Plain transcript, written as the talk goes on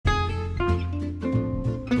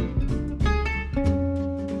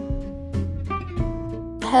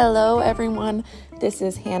Hello everyone, this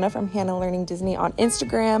is Hannah from Hannah Learning Disney on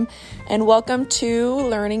Instagram, and welcome to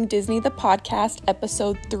Learning Disney the podcast,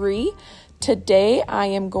 episode 3. Today I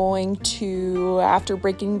am going to, after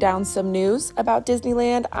breaking down some news about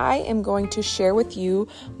Disneyland, I am going to share with you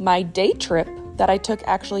my day trip that I took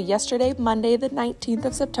actually yesterday, Monday the 19th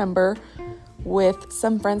of September, with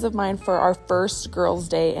some friends of mine for our first girls'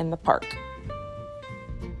 day in the park.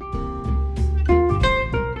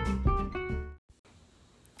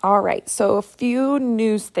 All right, so a few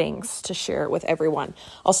news things to share with everyone.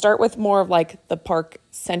 I'll start with more of like the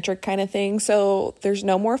park-centric kind of thing. So there's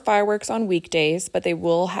no more fireworks on weekdays, but they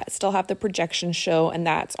will still have the projection show, and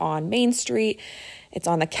that's on Main Street. It's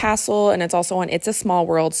on the castle, and it's also on It's a Small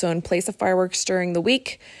World. So in place of fireworks during the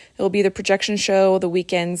week, it will be the projection show. The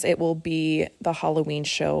weekends, it will be the Halloween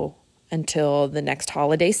show until the next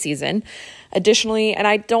holiday season. Additionally, and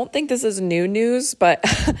I don't think this is new news, but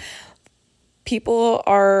people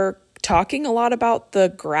are talking a lot about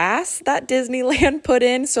the grass that Disneyland put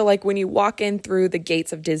in. So like when you walk in through the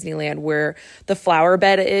gates of Disneyland where the flower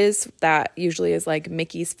bed is, that usually is like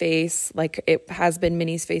Mickey's face, like it has been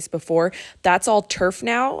Minnie's face before, that's all turf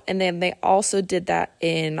now. And then they also did that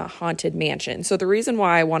in Haunted Mansion. So the reason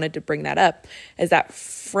why I wanted to bring that up is that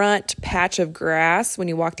front patch of grass when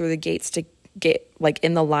you walk through the gates to get like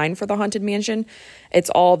in the line for the Haunted Mansion, it's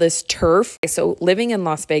all this turf. So living in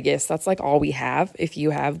Las Vegas, that's like all we have. If you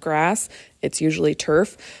have grass, it's usually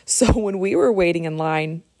turf. So when we were waiting in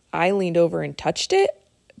line, I leaned over and touched it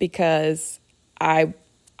because I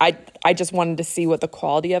just wanted to see what the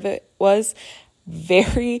quality of it was.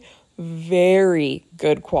 Very, very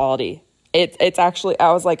good quality. It's actually,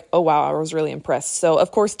 I was like, oh wow, I was really impressed. So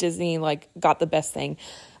of course Disney like got the best thing.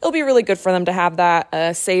 It'll be really good for them to have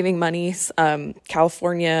that, saving money.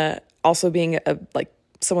 California, also being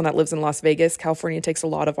someone that lives in Las Vegas, California takes a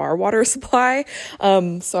lot of our water supply.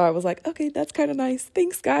 So I was like, okay, that's kind of nice.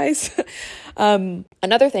 Thanks, guys.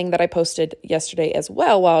 Another thing that I posted yesterday as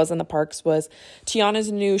well while I was in the parks was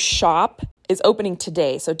Tiana's new shop is opening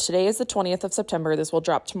today. So today is the 20th of September. This will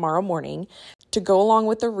drop tomorrow morning. To go along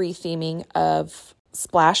with the retheming of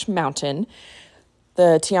Splash Mountain,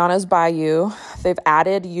 the Tiana's Bayou, they've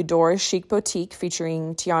added Eudora's Chic Boutique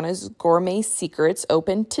featuring Tiana's Gourmet Secrets,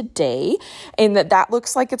 open today. And that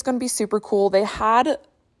looks like it's going to be super cool.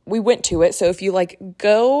 We went to it. So if you like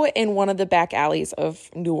go in one of the back alleys of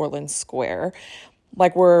New Orleans Square,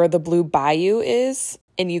 like where the Blue Bayou is,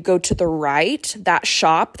 and you go to the right, that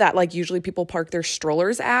shop that like usually people park their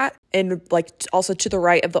strollers at, and like also to the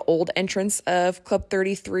right of the old entrance of Club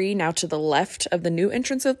 33, now to the left of the new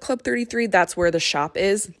entrance of Club 33, that's where the shop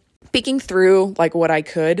is. Peeking through like what I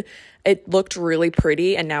could, it looked really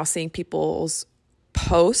pretty, and now seeing people's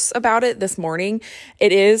posts about it this morning,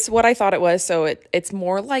 it is what I thought it was. So it's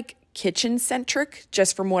more like kitchen centric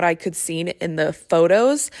just from what I could see in the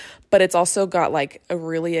photos, but it's also got like a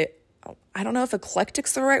really, I don't know if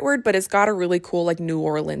eclectic's the right word, but it's got a really cool like New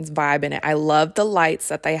Orleans vibe in it. I love the lights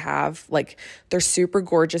that they have. Like they're super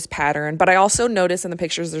gorgeous pattern, but I also noticed in the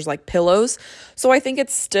pictures there's like pillows. So I think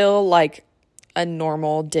it's still like a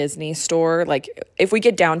normal Disney store. Like if we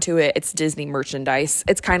get down to it, it's Disney merchandise.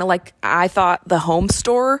 It's kind of like, I thought the home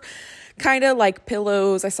store, kind of like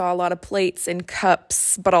pillows. I saw a lot of plates and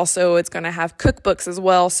cups, but also it's going to have cookbooks as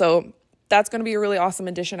well. So that's going to be a really awesome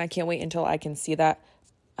addition. I can't wait until I can see that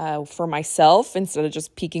for myself instead of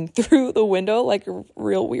just peeking through the window like a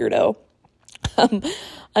real weirdo.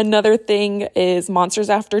 Another thing is Monsters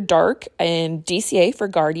After Dark and DCA for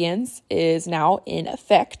Guardians is now in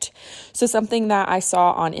effect. So something that I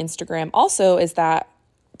saw on Instagram also is that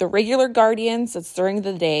the regular Guardians, it's during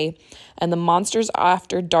the day, and the Monsters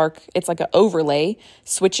After Dark, it's like an overlay,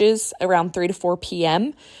 switches around 3 to 4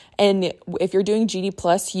 p.m. And if you're doing GD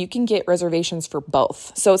Plus, you can get reservations for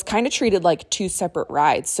both. So it's kind of treated like two separate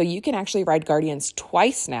rides. So you can actually ride Guardians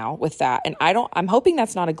twice now with that. And I'm hoping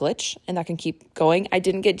that's not a glitch and that can keep going. I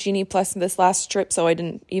didn't get Genie Plus this last trip, so I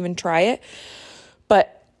didn't even try it.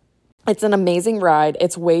 But it's an amazing ride.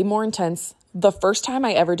 It's way more intense. The first time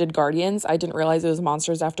I ever did Guardians, I didn't realize it was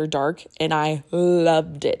Monsters After Dark, and I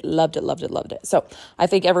loved it. Loved it. So I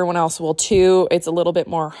think everyone else will too. It's a little bit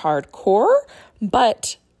more hardcore,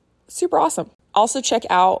 but super awesome. Also check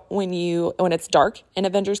out when it's dark in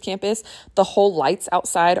Avengers Campus, the whole lights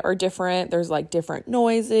outside are different. There's like different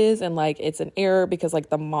noises, and like it's an error because like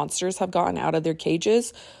the monsters have gotten out of their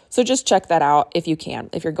cages. So just check that out if you can,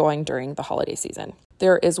 if you're going during the holiday season.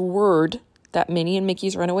 There is word that Minnie and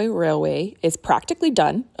Mickey's Runaway Railway is practically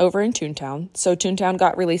done over in Toontown. So Toontown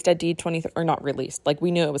got released at D23, or not released, like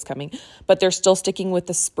we knew it was coming, but they're still sticking with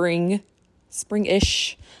the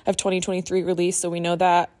spring-ish of 2023 release. So we know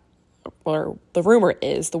that or the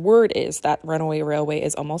word is that Runaway Railway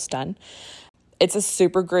is almost done. It's a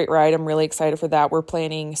super great ride. I'm really excited for that. We're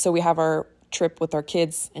planning, so we have our trip with our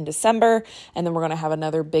kids in December, and then we're going to have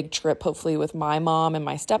another big trip, hopefully with my mom and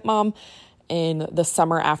my stepmom, in the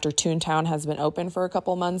summer after Toontown has been open for a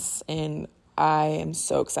couple months. And I am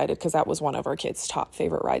so excited because that was one of our kids' top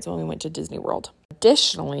favorite rides when we went to Disney World.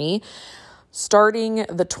 Additionally, starting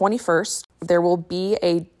the 21st, there will be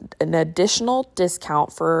an additional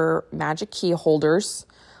discount for Magic Key holders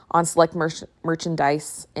on select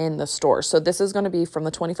merchandise in the store. So this is going to be from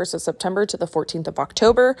the 21st of September to the 14th of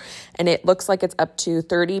October, and it looks like it's up to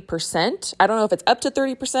 30%. I don't know if it's up to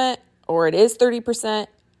 30% or it is 30%,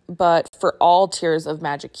 but for all tiers of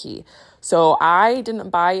Magic Key. So I didn't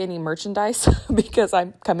buy any merchandise because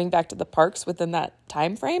I'm coming back to the parks within that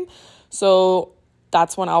time frame. So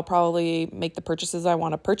that's when I'll probably make the purchases I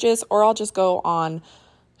want to purchase, or I'll just go on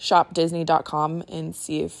shopdisney.com and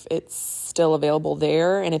see if it's still available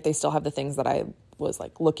there and if they still have the things that I was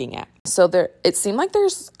like looking at. So it seemed like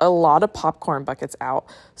there's a lot of popcorn buckets out.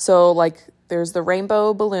 So like there's the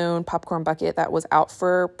rainbow balloon popcorn bucket that was out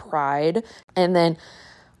for Pride. And then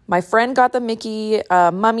my friend got the Mickey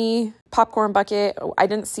Mummy popcorn bucket. I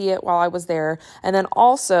didn't see it while I was there. And then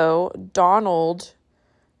also Donald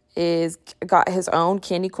got his own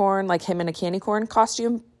candy corn, like him in a candy corn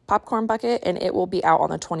costume popcorn bucket, and it will be out on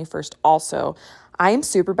the 21st also. I am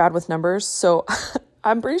super bad with numbers, so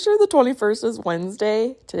I'm pretty sure the 21st is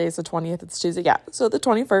Wednesday. Today's the 20th, it's Tuesday. Yeah, so the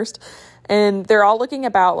 21st. And they're all looking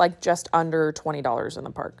about like just under $20 in the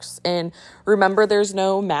parks. And remember, there's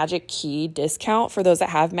no Magic Key discount for those that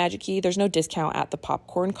have Magic Key. There's no discount at the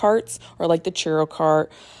popcorn carts or like the churro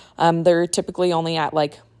cart. They're typically only at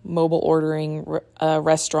like mobile ordering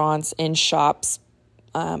restaurants and shops,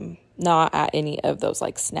 not at any of those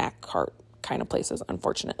like snack cart kind of places,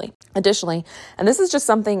 unfortunately. Additionally, and this is just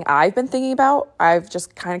something I've been thinking about, I've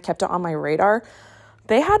just kind of kept it on my radar.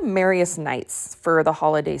 They had Merriest Nights for the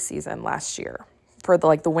holiday season last year, for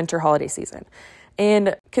the winter holiday season.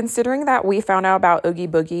 And considering that we found out about Oogie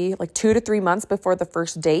Boogie like 2 to 3 months before the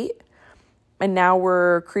first date, and now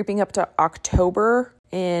we're creeping up to October,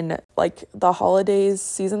 and like the holidays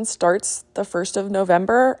season starts the 1st of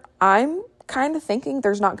November, I'm kind of thinking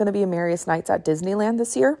there's not going to be a Merriest Nights at Disneyland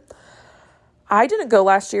this year. I didn't go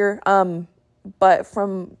last year, but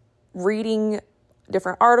from reading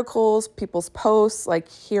different articles, people's posts, like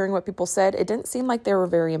hearing what people said, it didn't seem like they were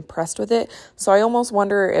very impressed with it. So I almost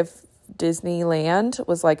wonder if Disneyland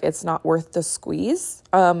was like, it's not worth the squeeze.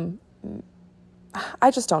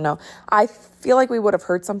 I just don't know. I feel like we would have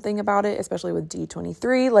heard something about it, especially with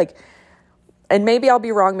D23, and maybe I'll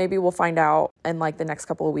be wrong. Maybe we'll find out in like the next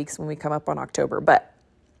couple of weeks when we come up on October. But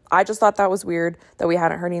I just thought that was weird that we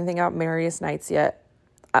hadn't heard anything about Merriest Nights yet.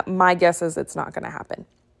 My guess is it's not going to happen.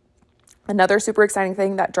 Another super exciting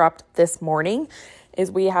thing that dropped this morning is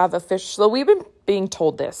we have so we've been being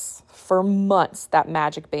told this for months that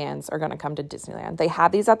magic bands are going to come to Disneyland. They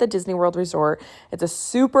have these at the Disney World Resort. It's a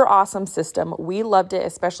super awesome system. We loved it,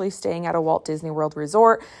 especially staying at a Walt Disney World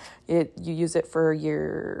Resort. You use it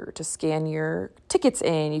to scan your tickets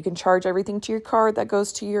in. You can charge everything to your card that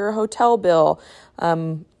goes to your hotel bill,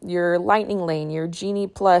 your Lightning Lane, your Genie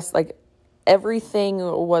Plus, like everything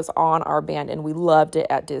was on our band, and we loved it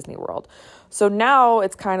at Disney World. So now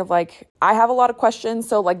it's kind of like, I have a lot of questions.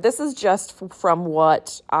 So like, this is just from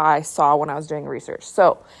what I saw when I was doing research.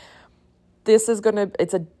 So this is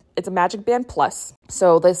it's a Magic Band Plus.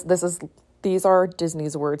 So these are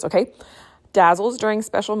Disney's words. Okay. Dazzles during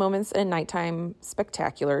special moments and nighttime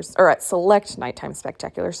spectaculars, or at select nighttime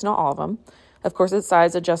spectaculars, not all of them. Of course, it's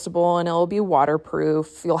size adjustable and it will be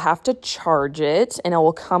waterproof. You'll have to charge it, and it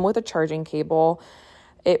will come with a charging cable.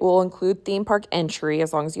 It will include theme park entry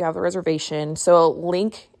as long as you have the reservation. So it'll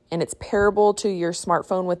link, and it's pairable to your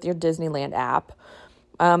smartphone with your Disneyland app.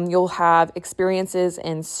 You'll have experiences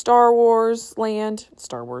in Star Wars Land,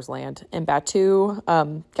 and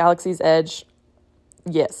Batuu, Galaxy's Edge.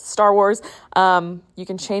 Yes, Star Wars. You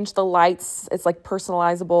can change the lights. It's like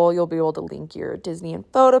personalizable. You'll be able to link your Disney and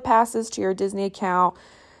photo passes to your Disney account.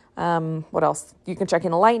 What else? You can check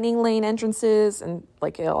in Lightning Lane entrances, and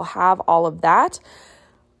like it'll have all of that.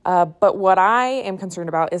 But what I am concerned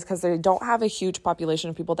about is because they don't have a huge population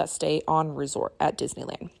of people that stay on resort at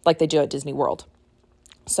Disneyland like they do at Disney World.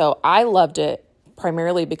 So I loved it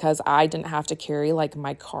primarily because I didn't have to carry like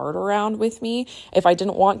my card around with me. If I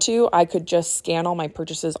didn't want to, I could just scan all my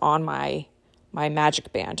purchases on my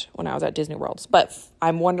Magic Band when I was at Disney World. But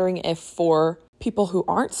I'm wondering if for people who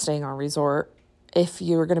aren't staying on resort, if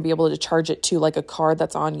you're going to be able to charge it to like a card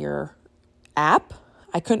that's on your app.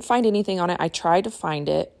 I couldn't find anything on it. I tried to find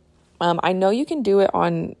it. I know you can do it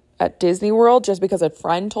on at Disney World just because a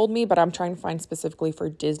friend told me, but I'm trying to find specifically for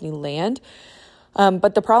Disneyland.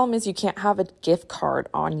 But the problem is you can't have a gift card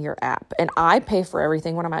on your app. And I pay for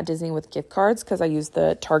everything when I'm at Disney with gift cards because I use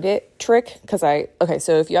the Target trick.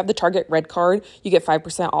 So if you have the Target red card, you get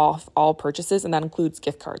 5% off all purchases, and that includes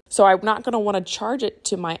gift cards. So I'm not going to want to charge it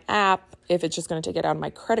to my app if it's just going to take it out of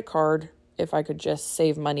my credit card if I could just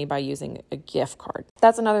save money by using a gift card.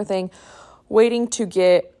 That's another thing. Waiting to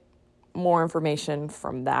get more information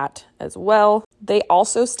from that as well. They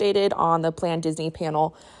also stated on the Plan Disney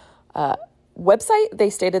panel website, they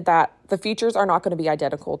stated that the features are not going to be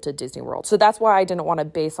identical to Disney World. So that's why I didn't want to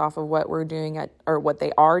base off of what we're doing or what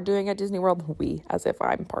they are doing at Disney World. We, as if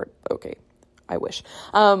I'm part. Okay, I wish.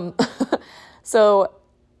 So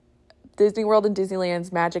Disney World and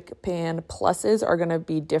Disneyland's Magic Band Pluses are going to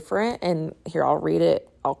be different. And here, I'll read it.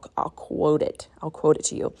 I'll quote it. I'll quote it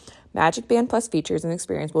to you. Magic Band Plus features and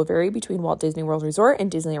experience will vary between Walt Disney World Resort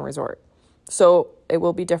and Disneyland Resort. So it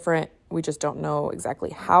will be different. We just don't know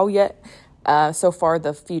exactly how yet. So far,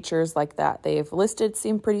 the features like that they've listed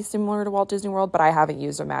seem pretty similar to Walt Disney World, but I haven't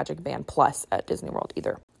used a Magic Band Plus at Disney World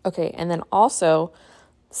either. Okay, and then also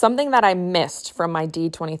something that I missed from my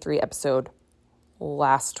D23 episode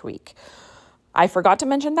last week. I forgot to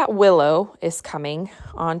mention that Willow is coming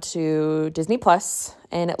onto Disney Plus,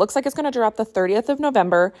 and it looks like it's going to drop the 30th of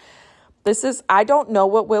November. I don't know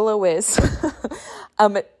what Willow is.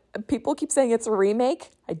 People keep saying it's a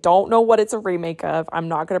remake. I don't know what it's a remake of. I'm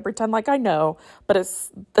not going to pretend like I know, but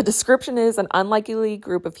the description is an unlikely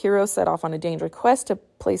group of heroes set off on a dangerous quest to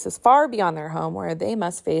places far beyond their home where they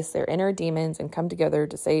must face their inner demons and come together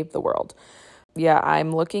to save the world. Yeah,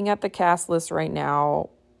 I'm looking at the cast list right now.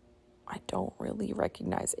 I don't really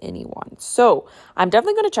recognize anyone. So I'm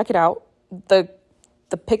definitely going to check it out.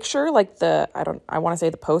 The picture, like I want to say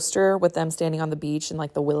the poster with them standing on the beach and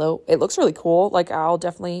like the willow, it looks really cool. Like I'll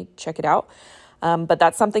definitely check it out. But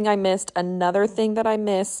that's something I missed. Another thing that I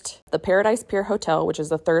missed, the Paradise Pier Hotel, which is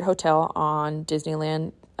the third hotel on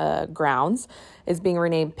Disneyland grounds, is being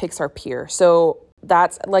renamed Pixar Pier. So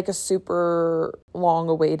that's like a super long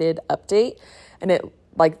awaited update. And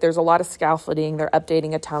there's a lot of scaffolding. They're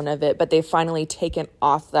updating a ton of it, but they've finally taken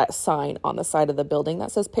off that sign on the side of the building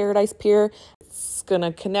that says Paradise Pier. It's going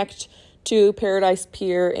to connect to Paradise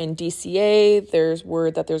Pier in DCA. There's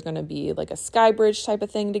word that there's going to be like a sky bridge type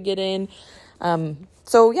of thing to get in.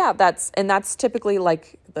 So yeah, that's typically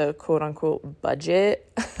like the quote unquote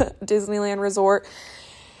budget Disneyland resort.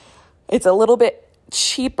 It's a little bit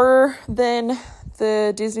cheaper than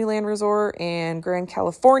the Disneyland Resort and Grand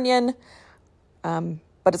Californian.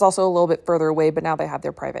 But it's also a little bit further away, but now they have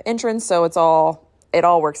their private entrance. So it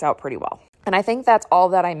all works out pretty well. And I think that's all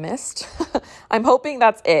that I missed. I'm hoping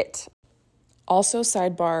that's it. Also,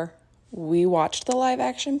 sidebar, we watched the live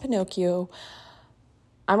action Pinocchio.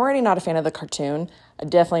 I'm already not a fan of the cartoon. I'm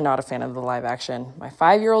definitely not a fan of the live action. My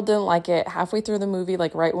 5-year-old didn't like it. Halfway through the movie,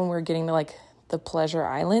 like right when we were getting to like the Pleasure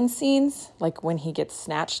Island scenes, like when he gets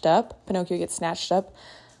snatched up, Pinocchio gets snatched up,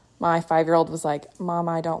 my 5-year-old was like, Mom,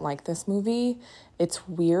 I don't like this movie. It's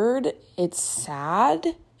weird. It's sad.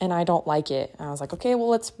 And I don't like it. And I was like, okay, well,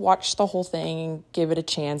 let's watch the whole thing and give it a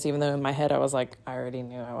chance. Even though in my head, I was like, I already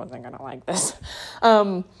knew I wasn't going to like this.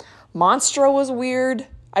 Monstro was weird.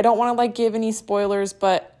 I don't want to like give any spoilers,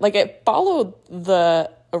 but like it followed the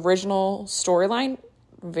original storyline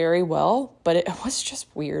very well, but it was just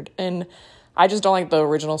weird. And I just don't like the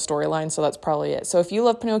original storyline. So that's probably it. So if you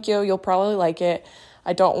love Pinocchio, you'll probably like it.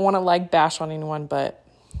 I don't want to like bash on anyone, but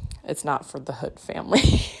it's not for the Hood family.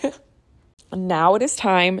 Now it is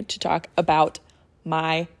time to talk about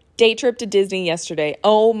my day trip to Disney yesterday.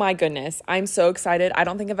 Oh my goodness. I'm so excited. I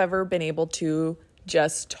don't think I've ever been able to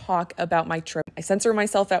just talk about my trip. I censor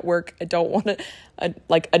myself at work. I don't want to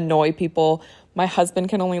annoy people. My husband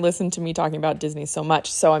can only listen to me talking about Disney so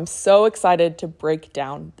much. So I'm so excited to break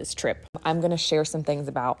down this trip. I'm going to share some things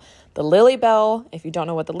about the Lily Bell, if you don't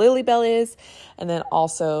know what the Lily Bell is, and then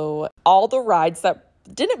also all the rides that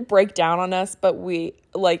didn't break down on us, but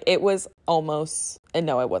it was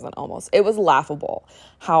laughable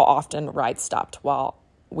how often rides stopped while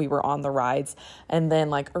we were on the rides. And then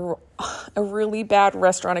like a really bad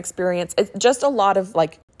restaurant experience. It's just a lot of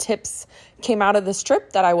like tips came out of this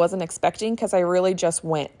trip that I wasn't expecting because I really just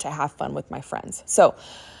went to have fun with my friends. So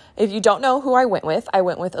if you don't know who I went with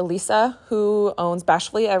Elisa, who owns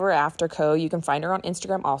Bashfully Ever After Co. You can find her on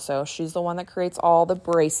Instagram also. She's the one that creates all the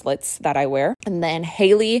bracelets that I wear. And then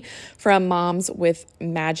Haley from Moms with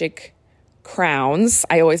Magic Crowns.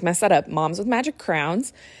 I always mess that up. Moms with Magic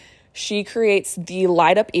Crowns. She creates the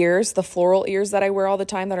light up ears, the floral ears that I wear all the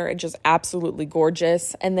time that are just absolutely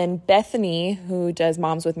gorgeous. And then Bethany, who does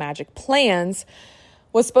Moms with Magic Plans,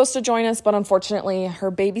 was supposed to join us, but unfortunately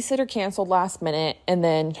her babysitter canceled last minute, and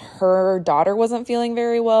then her daughter wasn't feeling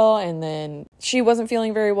very well, and then she wasn't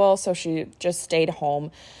feeling very well, so she just stayed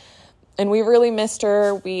home. And we really missed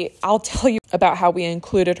her. I'll tell you about how we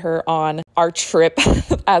included her on our trip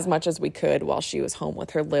as much as we could while she was home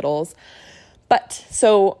with her littles. But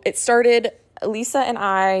so it started, Lisa and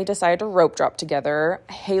I decided to rope drop together.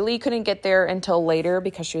 Haley couldn't get there until later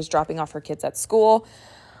because she was dropping off her kids at school.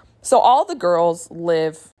 So all the girls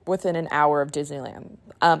live within an hour of Disneyland.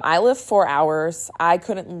 I live 4 hours. I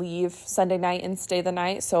couldn't leave Sunday night and stay the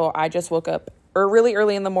night, so I just woke up really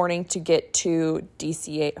early in the morning to get to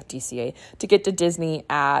to get to Disney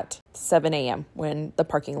at 7 a.m. when the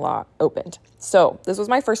parking lot opened. So this was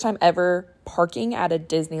my first time ever parking at a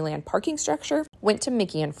Disneyland parking structure. Went to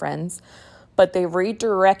Mickey and Friends, but they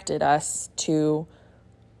redirected us to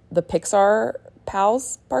the Pixar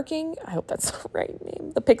Pals parking. I hope that's the right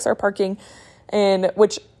name. The Pixar parking, and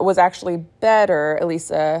which was actually better,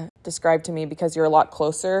 Elisa described to me, because you're a lot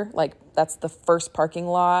closer. Like, that's the first parking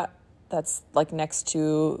lot that's like next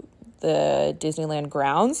to the Disneyland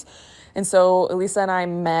grounds. And so Elisa and I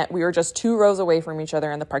met, we were just 2 rows away from each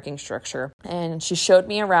other in the parking structure. And she showed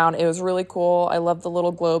me around. It was really cool. I love the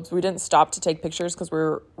little globes. We didn't stop to take pictures because we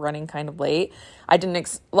were running kind of late.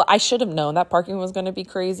 I should have known that parking was going to be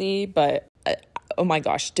crazy, but oh my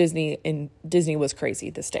gosh, Disney was crazy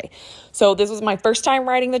this day. So this was my first time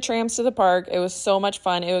riding the trams to the park. It was so much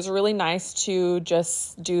fun. It was really nice to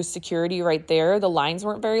just do security right there. The lines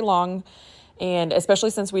weren't very long, and especially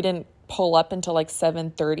since we didn't pull up until like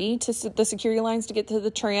 7:30 to the security lines to get to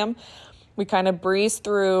the tram, we kind of breezed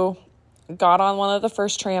through, got on one of the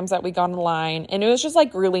first trams that we got in line, and it was just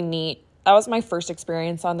like really neat. That was my first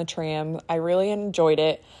experience on the tram. I really enjoyed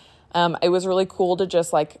it. It was really cool to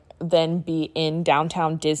just like then be in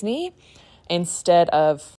downtown Disney instead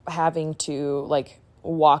of having to like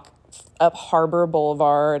walk up Harbor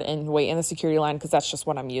Boulevard and wait in the security line, because that's just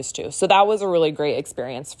what I'm used to. So that was a really great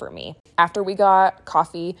experience for me. After we got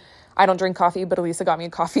coffee, I don't drink coffee, but Elisa got me a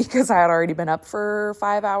coffee because I had already been up for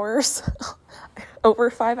 5 hours,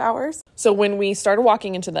 over 5 hours. So when we started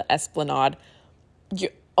walking into the Esplanade,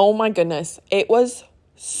 oh my goodness, it was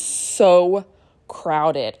so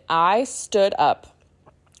crowded. I stood up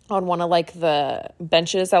on one of like the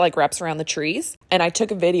benches that like wraps around the trees, and I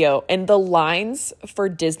took a video, and the lines for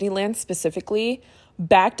Disneyland specifically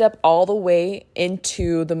backed up all the way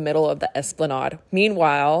into the middle of the Esplanade.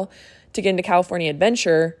 Meanwhile, to get into California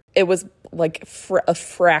Adventure, it was like a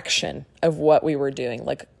fraction of what we were doing,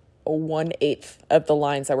 like a 1/8 of the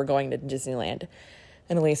lines that were going to Disneyland.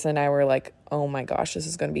 And Elisa and I were like, oh my gosh, this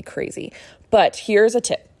is going to be crazy. But here's a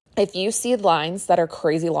tip. If you see lines that are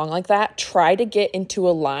crazy long like that, try to get into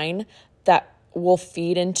a line that will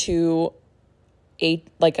feed into a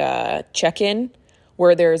check-in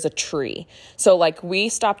where there's a tree. So like we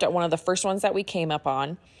stopped at one of the first ones that we came up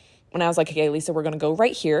on, and I was like, okay, Lisa, we're going to go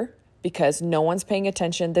right here because no one's paying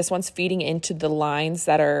attention. This one's feeding into the lines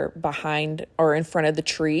that are behind or in front of the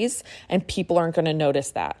trees, and people aren't going to notice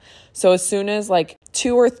that. So as soon as like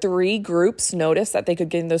 2 or 3 groups noticed that they could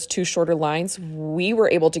get in those 2 shorter lines, we were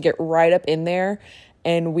able to get right up in there,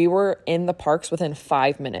 and we were in the parks within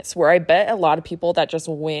 5 minutes, where I bet a lot of people that just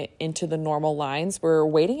went into the normal lines were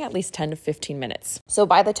waiting at least 10 to 15 minutes. So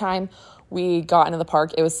by the time we got into the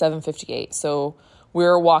park, it was 7:58. So we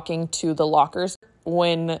were walking to the lockers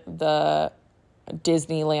when the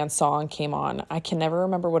Disneyland song came on. I can never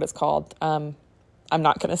remember what it's called. I'm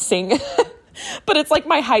not going to sing, but it's like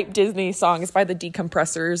my hype Disney song. It's by the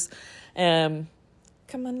Decompressors. Come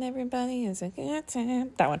on, everybody, it's a good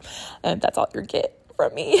time. That one. That's all you get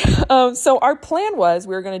from me. So our plan was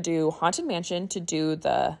we were going to do Haunted Mansion to do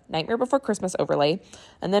the Nightmare Before Christmas overlay,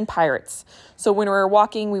 and then Pirates. So when we were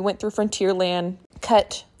walking, we went through Frontierland,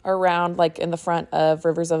 cut around like in the front of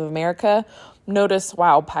Rivers of America. Notice,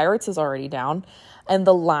 wow, Pirates is already down. And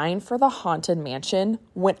the line for the Haunted Mansion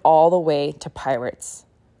went all the way to Pirates.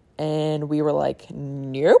 And we were like,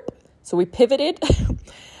 nope. So we pivoted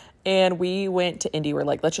and we went to Indy. We're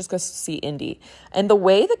like, let's just go see Indy. And the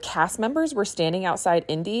way the cast members were standing outside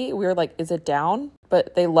Indy, we were like, is it down?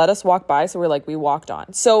 But they let us walk by. So we're like, we walked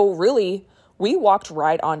on. So really, we walked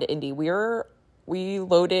right onto Indy. We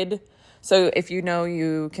loaded. So if you know,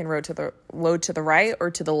 you can load to the right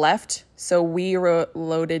or to the left. So we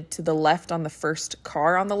loaded to the left on the first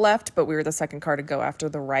car on the left, but we were the second car to go after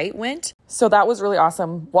the right went. So that was really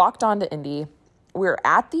awesome. Walked onto Indy. We were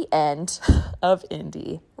at the end of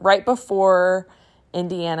Indy, right before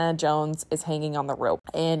Indiana Jones is hanging on the rope.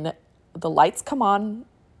 And the lights come on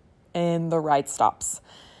and the ride stops.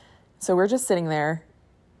 So we're just sitting there.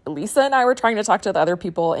 Lisa and I were trying to talk to the other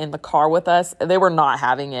people in the car with us. They were not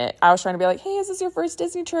having it. I was trying to be like, hey, is this your first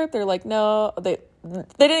Disney trip? They're like, no. They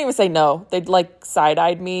didn't even say no. They'd like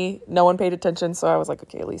side-eyed me. No one paid attention. So I was like,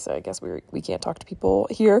 okay, Lisa, I guess we can't talk to people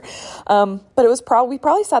here. But it was we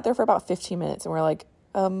probably sat there for about 15 minutes and we're like,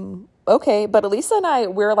 okay. But Lisa and I,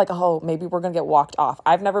 we're like, oh, maybe we're going to get walked off.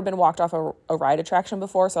 I've never been walked off a ride attraction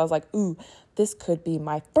before. So I was like, ooh, this could be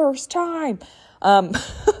my first time.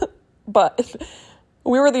 But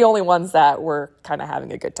we were the only ones that were kind of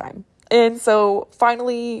having a good time. And so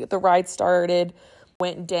finally the ride started,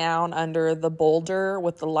 went down under the boulder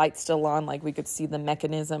with the light still on. Like we could see the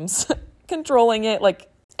mechanisms controlling it.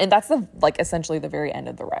 And that's essentially the very end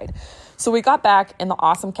of the ride. So we got back and the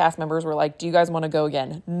awesome cast members were like, do you guys want to go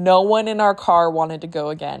again? No one in our car wanted to go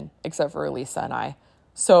again except for Elisa and I.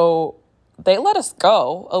 So they let us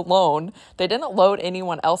go alone. They didn't load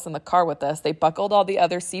anyone else in the car with us. They buckled all the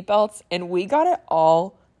other seatbelts and we got it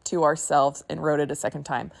all to ourselves and rode it a second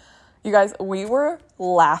time. You guys, we were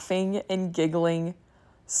laughing and giggling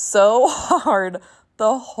so hard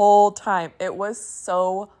the whole time. It was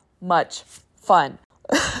so much fun.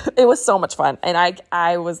 It was so much fun. And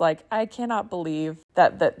I was like, I cannot believe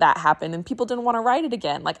that happened and people didn't want to ride it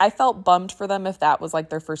again. Like I felt bummed for them if that was like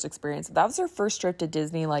their first experience. If that was their first trip to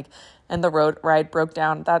Disney, and the road ride broke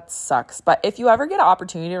down, that sucks. But if you ever get an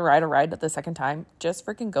opportunity to ride a ride the second time, just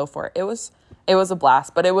freaking go for it. It was a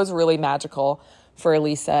blast, but it was really magical for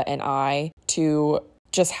Elisa and I to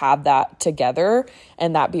just have that together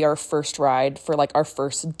and that be our first ride for our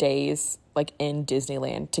first days in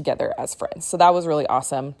Disneyland together as friends. So that was really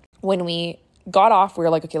awesome. When we got off, we were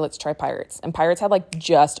like, okay, let's try Pirates. And Pirates had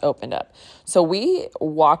just opened up. So we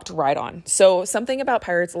walked right on. So something about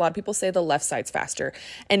Pirates, a lot of people say the left side's faster.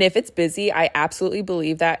 And if it's busy, I absolutely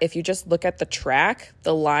believe that. If you just look at the track,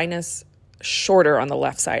 the line is shorter on the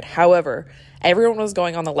left side. However, everyone was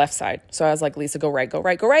going on the left side. So I was like, Lisa, go right, go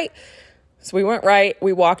right, go right. So we went right.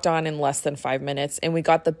 We walked on in less than 5 minutes and we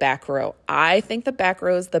got the back row. I think the back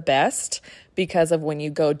row is the best because of when you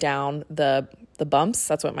go down the bumps.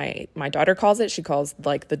 That's what my daughter calls it. She calls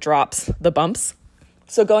the drops, the bumps.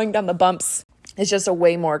 So going down the bumps is just a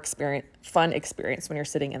way more fun experience when you're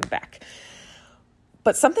sitting in the back.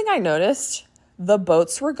 But something I noticed, the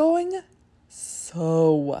boats were going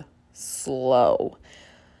so slow.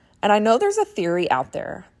 And I know there's a theory out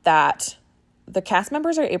there that the cast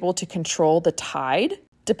members are able to control the tide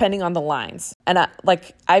depending on the lines. And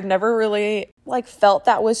I've never really felt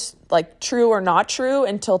that was true or not true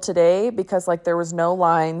until today because there was no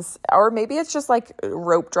lines, or maybe it's just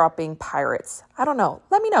rope dropping pirates. I don't know.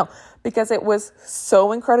 Let me know, because it was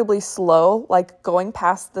so incredibly slow. Going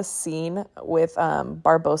past the scene with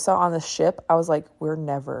Barbossa on the ship, I was like, we're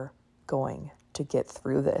never going to get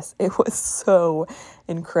through this. It was so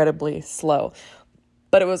incredibly slow.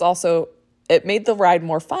 But it was also, it made the ride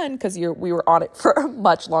more fun because we were on it for a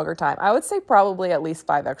much longer time. I would say probably at least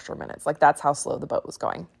 5 extra minutes. That's how slow the boat was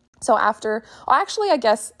going. So I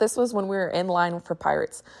guess this was when we were in line for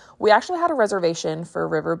Pirates. We actually had a reservation for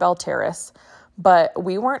River Belle Terrace, but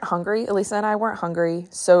we weren't hungry. Elisa and I weren't hungry.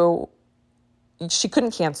 So she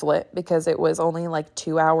couldn't cancel it because it was only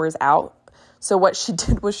 2 hours out. So what she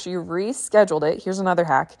did was she rescheduled it. Here's another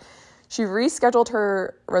hack. She rescheduled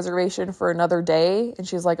her reservation for another day, and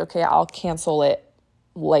she was like, okay, I'll cancel it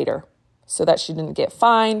later, so that she didn't get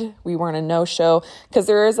fined. We weren't a no-show, because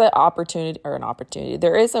there is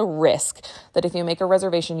there is a risk that if you make a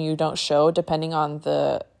reservation, you don't show, depending on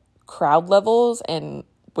the crowd levels and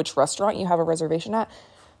which restaurant you have a reservation at.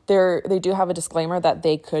 They do have a disclaimer that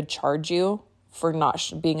they could charge you for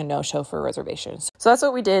not being a no-show for reservations. So that's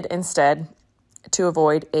what we did instead to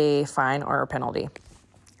avoid a fine or a penalty.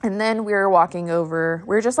 And then we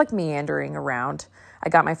were just meandering around. I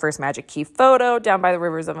got my first Magic Key photo down by the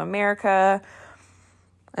Rivers of America,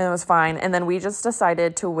 and it was fine. And then we just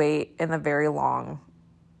decided to wait in the very long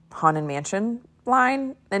Haunted Mansion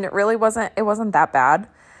line, and it wasn't that bad.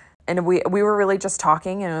 And we were really just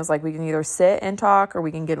talking, and it was we can either sit and talk or we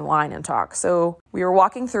can get in line and talk. So we were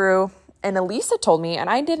walking through, and Elisa told me, and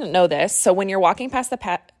I didn't know this, so when you're walking past the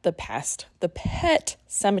pet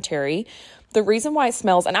cemetery, the reason why it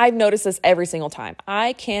smells, and I've noticed this every single time,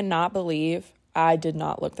 I cannot believe I did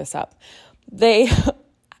not look this up. They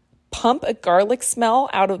pump a garlic smell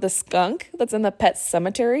out of the skunk that's in the pet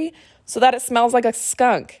cemetery so that it smells like a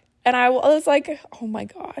skunk. And I was like, oh my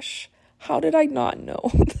gosh, how did I not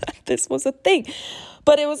know that this was a thing?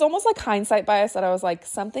 But it was almost hindsight bias that I was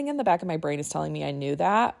something in the back of my brain is telling me I knew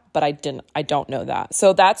that, but I don't know that.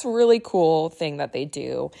 So that's a really cool thing that they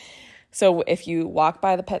do. So if you walk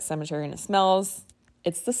by the pet cemetery and it smells,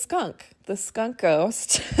 it's the skunk. The skunk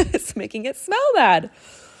ghost is making it smell bad.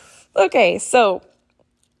 Okay, so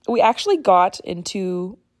we actually got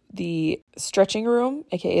into the stretching room,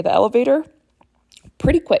 aka the elevator,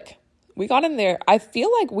 pretty quick. We got in there. I feel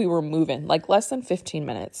like we were moving, like less than 15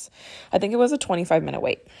 minutes. I think it was a 25-minute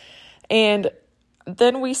wait. And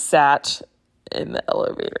then we sat in the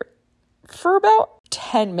elevator for about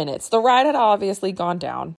 10 minutes. The ride had obviously gone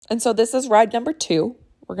down. And so this is ride number 2.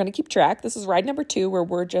 We're going to keep track. This is ride number 2 where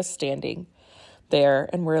we're just standing there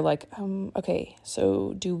and we're like, okay,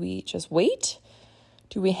 so do we just wait?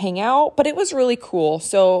 Do we hang out? But it was really cool.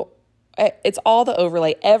 So it's all the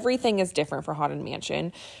overlay. Everything is different for Haunted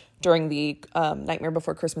Mansion during the Nightmare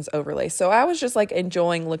Before Christmas overlay. So I was just like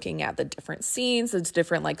enjoying looking at the different scenes. It's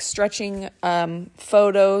different like stretching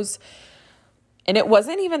photos. And it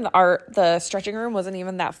wasn't even the stretching room wasn't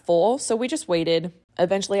even that full. So we just waited.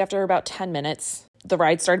 Eventually, after about 10 minutes, the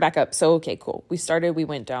ride started back up. So, okay, cool. We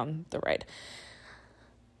went down the ride.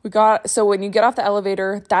 So when you get off the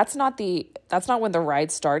elevator, that's not when the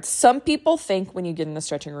ride starts. Some people think when you get in the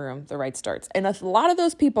stretching room, the ride starts. And a lot of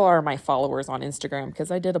those people are my followers on Instagram because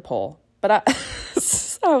I did a poll. But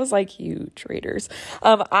I was like, you traitors.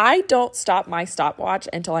 I don't stop my stopwatch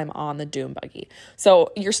until I'm on the Doom buggy.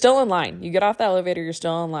 So you're still in line. You get off the elevator, you're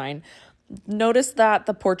still in line. Notice that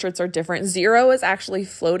the portraits are different. Zero is actually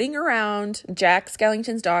floating around. Jack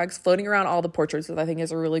Skellington's dog's floating around all the portraits, which I think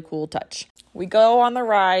is a really cool touch. We go on the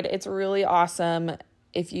ride. It's really awesome.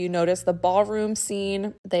 If you notice the ballroom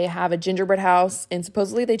scene, they have a gingerbread house and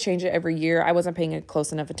supposedly they change it every year. I wasn't paying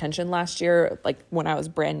close enough attention last year, like when I was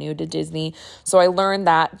brand new to Disney. So I learned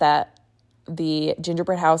that the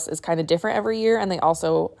gingerbread house is kind of different every year. And they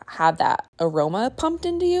also have that aroma pumped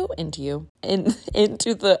into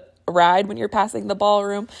the ride when you're passing the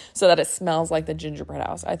ballroom so that it smells like the gingerbread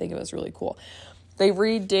house. I think it was really cool. They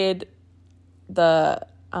redid the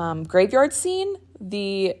graveyard scene.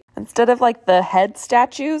 Instead of like the head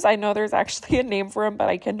statues, I know there's actually a name for them, but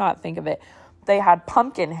I cannot think of it. They had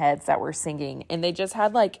pumpkin heads that were singing, and they just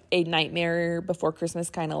had like a Nightmare Before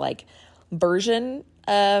Christmas kind of like version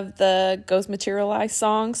of the Ghost Materialize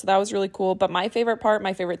song. So that was really cool. But my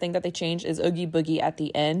favorite thing that they changed is Oogie Boogie at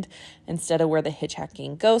the end. Instead of where the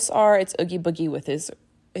hitchhiking ghosts are, it's Oogie Boogie with his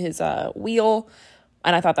wheel.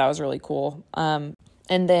 And I thought that was really cool.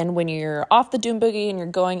 And then when you're off the Doom Boogie and you're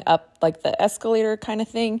going up like the escalator kind of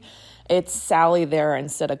thing, it's Sally there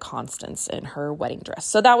instead of Constance in her wedding dress.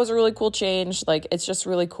 So that was a really cool change. Like, it's just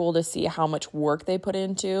really cool to see how much work they put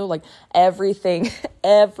into like everything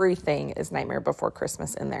is Nightmare Before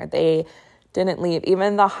Christmas in there. They didn't leave.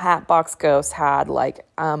 Even the Hatbox Ghost had like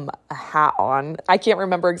a hat on. I can't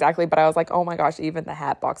remember exactly, but I was like, oh my gosh, even the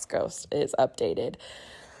Hatbox Ghost is updated.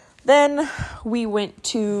 Then we went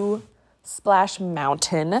to Splash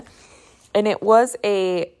Mountain, and it was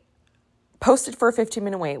posted for a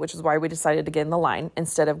 15-minute wait, which is why we decided to get in the line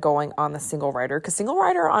instead of going on the single rider, because single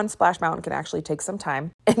rider on Splash Mountain can actually take some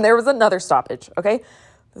time. And there was another stoppage. Okay,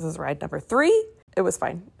 this is ride number 3. It was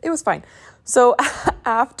fine. So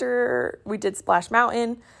after we did Splash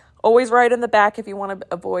Mountain, always ride in the back if you want to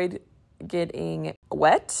avoid getting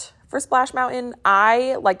wet. For Splash Mountain,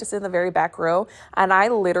 I like to sit in the very back row, and I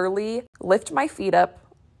literally lift my feet up.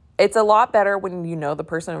 It's a lot better when you know the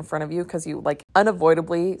person in front of you because you like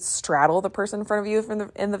unavoidably straddle the person in front of you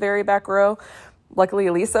in the very back row. Luckily,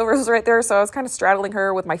 Elisa was right there, so I was kind of straddling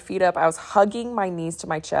her with my feet up. I was hugging my knees to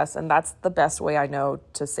my chest, and that's the best way I know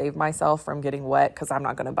to save myself from getting wet because I'm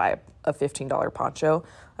not going to buy a $15 poncho.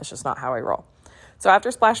 That's just not how I roll. So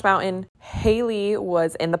after Splash Mountain, Haley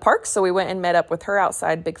was in the park, so we went and met up with her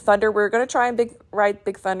outside Big Thunder. We were going to try and ride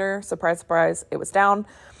Big Thunder. Surprise, surprise, it was down.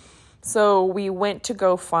 So we went to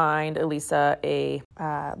go find Elisa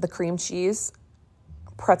the cream cheese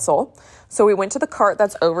pretzel. So we went to the cart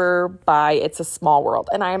that's over by It's a Small World.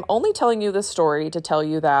 And I am only telling you this story to tell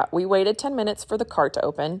you that we waited 10 minutes for the cart to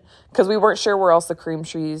open because we weren't sure where else the cream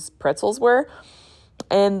cheese pretzels were.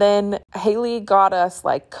 And then Haley got us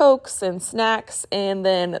like Cokes and snacks, and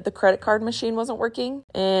then the credit card machine wasn't working.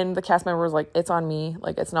 And the cast member was like, it's on me.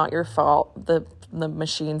 Like, it's not your fault. The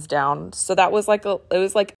machine's down. So that was like, it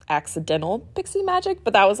was like accidental pixie magic,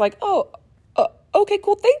 but that was like, oh, okay,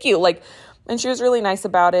 cool. Thank you. Like, and she was really nice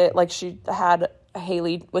about it. Like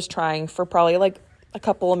Haley was trying for probably like a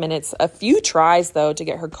couple of minutes, a few tries though, to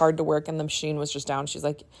get her card to work, and the machine was just down. She's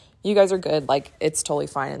like, you guys are good. Like, it's totally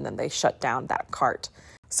fine. And then they shut down that cart.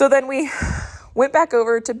 So then we went back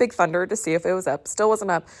over to Big Thunder to see if it was up. Still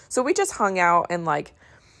wasn't up. So we just hung out and like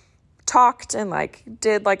talked and like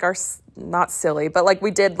did like our, not silly, but like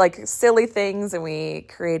we did like silly things, and we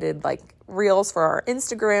created like reels for our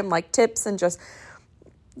Instagram, like tips, and just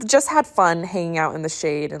had fun hanging out in the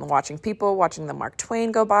shade and watching the Mark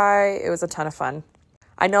Twain go by. It was a ton of fun.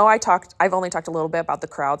 I know I've only talked a little bit about the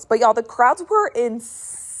crowds, but y'all, the crowds were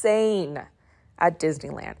insane at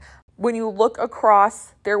Disneyland. When you look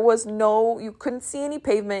across, you couldn't see any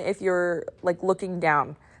pavement if you're like looking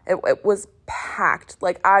down. It was packed.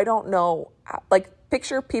 Like, I don't know, like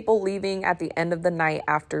picture people leaving at the end of the night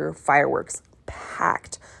after fireworks,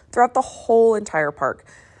 packed throughout the whole entire park.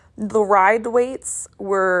 The ride waits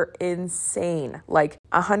were insane, like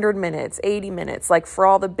 100 minutes, 80 minutes, like for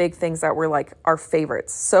all the big things that were like our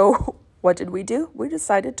favorites. So what did we do? We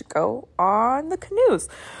decided to go on the canoes.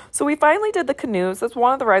 So we finally did the canoes. That's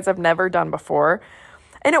one of the rides I've never done before.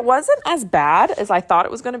 And it wasn't as bad as I thought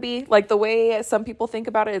it was going to be. Like the way some people think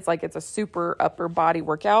about it, it's like it's a super upper body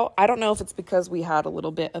workout. I don't know if it's because we had a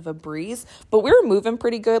little bit of a breeze, but we were moving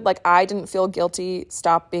pretty good. Like I didn't feel guilty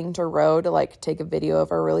stopping to row to like take a video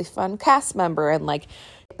of a really fun cast member and like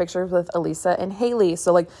pictures with Elisa and Haley.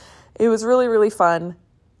 So like it was really, really fun.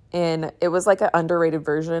 And it was like an underrated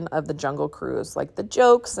version of the Jungle Cruise, like the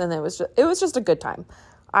jokes. And it was just a good time.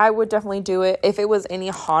 I would definitely do it. If it was any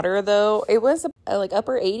hotter though, it was like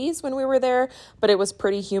upper 80s when we were there, but it was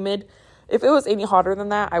pretty humid. If it was any hotter than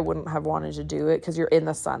that, I wouldn't have wanted to do it because you're in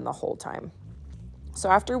the sun the whole time. So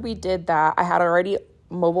after we did that, I had already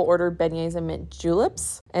mobile ordered beignets and mint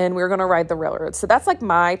juleps, and we were going to ride the railroad. So that's like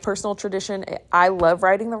my personal tradition. I love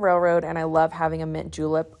riding the railroad and I love having a mint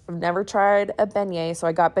julep. I've never tried a beignet, so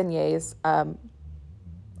I got beignets.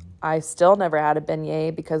 I still never had a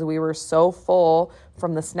beignet because we were so full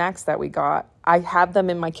from the snacks that we got. I have them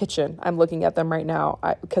in my kitchen. I'm looking at them right now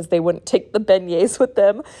because they wouldn't take the beignets with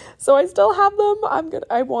them. So I still have them.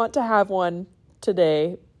 I want to have one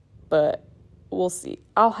today, but we'll see.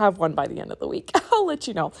 I'll have one by the end of the week. I'll let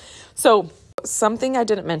you know. So something I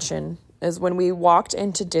didn't mention is when we walked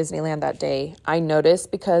into Disneyland that day, I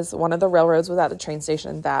noticed because one of the railroads was at the train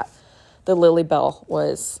station that the Lily Bell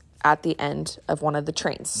was at the end of one of the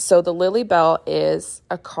trains. So the Lily Bell is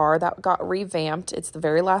a car that got revamped. It's the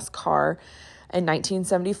very last car in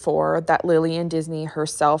 1974 that Lily Disney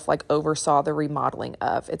herself like oversaw the remodeling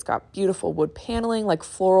of. It's got beautiful wood paneling, like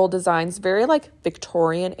floral designs, very like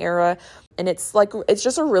Victorian era. And it's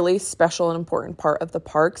just a really special and important part of the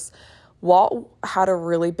parks. Walt had a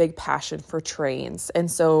really big passion for trains.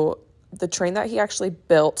 And so the train that he actually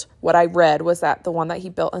built, what I read was that the one that he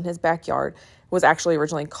built in his backyard was actually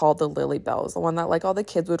originally called the Lily Bell. It was the one that like all the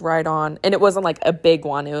kids would ride on. And it wasn't like a big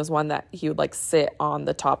one. It was one that he would like sit on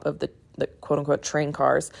the top of the quote unquote train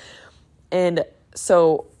cars. And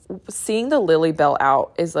so seeing the Lily Bell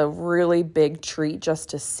out is a really big treat just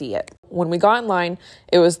to see it. When we got in line,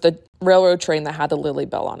 it was the railroad train that had the Lily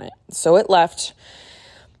Bell on it. So it left.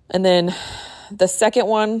 And then the second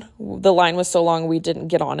one, the line was so long we didn't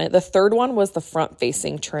get on it. The third one was the front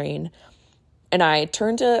facing train. And I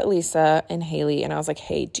turned to Lisa and Haley and I was like,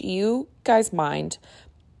 hey, do you guys mind?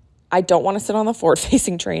 I don't want to sit on the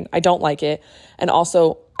forward-facing train. I don't like it. And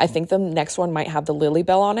also, I think the next one might have the Lily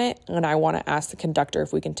Bell on it. And I want to ask the conductor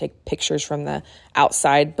if we can take pictures from the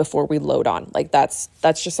outside before we load on. Like, that's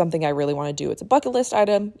just something I really want to do. It's a bucket list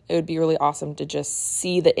item. It would be really awesome to just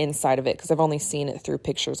see the inside of it because I've only seen it through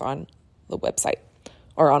pictures on the website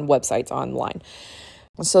or on websites online.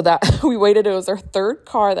 So that we waited. It was our third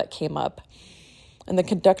car that came up. And the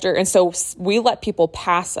conductor, and so we let people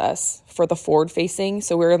pass us for the forward facing.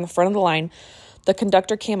 So we were in the front of the line. The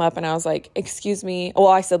conductor came up and I was like, excuse me. Well,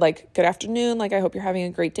 I said like, good afternoon. Like, I hope you're having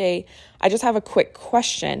a great day. I just have a quick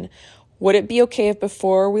question. Would it be okay if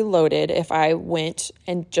before we loaded, if I went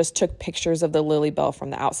and just took pictures of the Lily Bell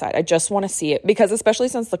from the outside? I just want to see it because especially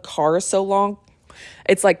since the car is so long,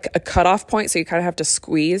 it's like a cutoff point. So you kind of have to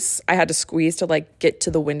squeeze. I had to squeeze to like get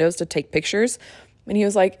to the windows to take pictures. And he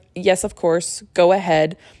was like, yes, of course, go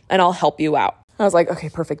ahead and I'll help you out. I was like, okay,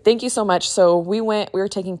 perfect. Thank you so much. So we were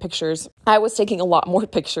taking pictures. I was taking a lot more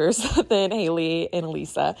pictures than Haley and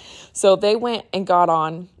Lisa. So they went and got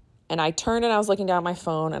on and I turned and I was looking down at my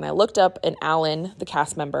phone and I looked up and Alan, the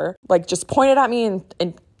cast member, like just pointed at me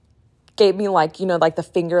and gave me like, you know, like the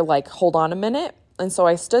finger, like, hold on a minute. And so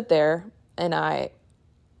I stood there and I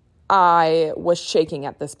was shaking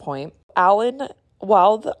at this point. Alan,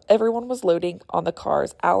 while everyone was loading on the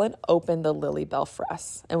cars, Alan opened the Lily Bell for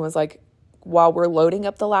us and was like, while we're loading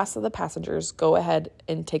up the last of the passengers, go ahead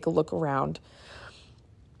and take a look around.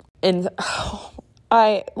 And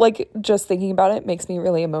I like just thinking about it makes me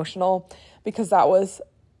really emotional because that was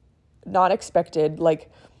not expected.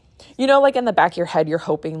 Like, you know, like in the back of your head, you're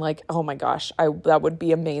hoping like, oh my gosh, that would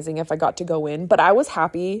be amazing if I got to go in. But I was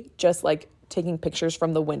happy just like taking pictures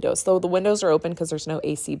from the windows. So the windows are open because there's no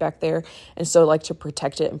AC back there. And so like to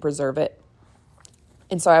protect it and preserve it.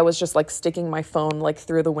 And so I was just like sticking my phone like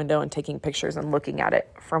through the window and taking pictures and looking at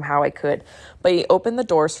it from how I could. But he opened the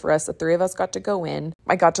doors for us. The three of us got to go in.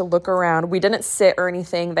 I got to look around. We didn't sit or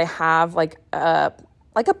anything. They have like a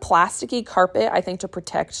plasticky carpet, I think, to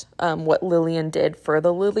protect what Lillian did for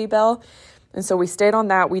the Lily Bell. And so we stayed on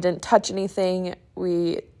that. We didn't touch anything.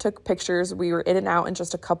 We took pictures. We were in and out in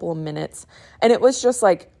just a couple of minutes. And it was just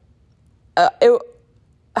like, I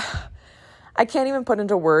can't even put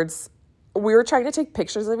into words. We were trying to take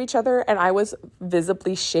pictures of each other and I was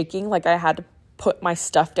visibly shaking. Like I had to put my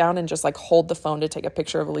stuff down and just like hold the phone to take a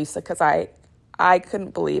picture of Elisa, because I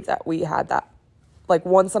couldn't believe that we had that like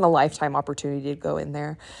once in a lifetime opportunity to go in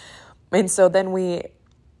there. And so then when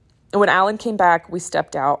Alan came back, we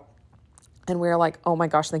stepped out and we were like, oh my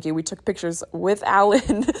gosh, thank you. We took pictures with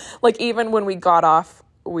Alan. Like even when we got off,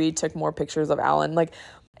 we took more pictures of Alan. Like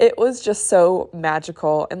it was just so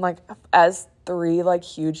magical. And like as three like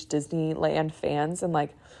huge Disneyland fans, and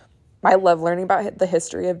like I love learning about the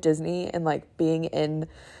history of Disney and like being in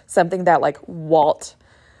something that like Walt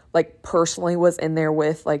like personally was in there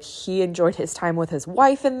with, like he enjoyed his time with his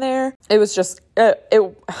wife in there. It was just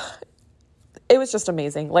it was just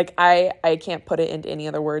amazing. Like I can't put it into any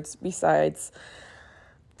other words besides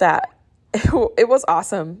that. It was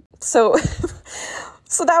awesome. So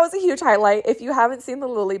so that was a huge highlight. If you haven't seen the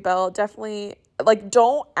Lily Bell, definitely like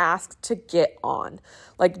don't ask to get on.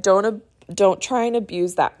 Like don't try and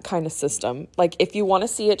abuse that kind of system. Like if you want to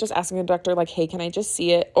see it, just ask the conductor like, hey, can I just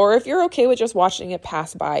see it? Or if you're okay with just watching it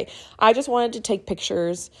pass by. I just wanted to take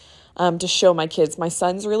pictures to show my kids. My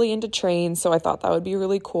son's really into trains, so I thought that would be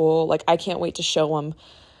really cool. Like I can't wait to show him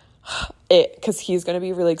it, because he's going to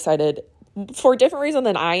be really excited for a different reason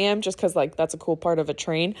than I am, just because like that's a cool part of a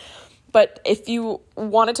train. But if you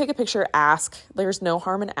want to take a picture, ask. There's no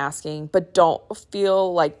harm in asking, but don't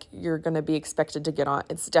feel like you're going to be expected to get on.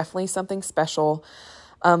 It's definitely something special.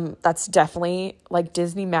 That's definitely like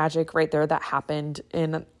Disney magic right there that happened.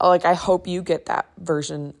 And like, I hope you get that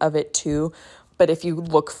version of it too. But if you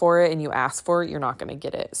look for it and you ask for it, you're not going to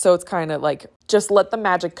get it. So it's kind of like, just let the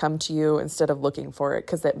magic come to you instead of looking for it,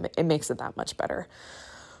 because it makes it that much better.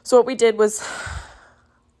 So what we did was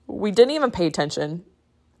we didn't even pay attention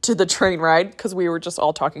to the train ride, because we were just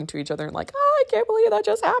all talking to each other and like, oh, I can't believe that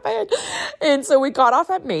just happened. And so we got off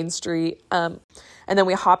at Main Street, and then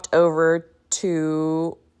we hopped over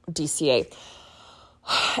to DCA.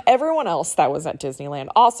 Everyone else that was at Disneyland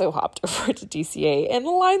also hopped over to DCA, and the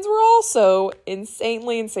lines were also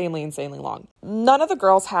insanely long. None of the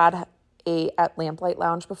girls had at Lamplight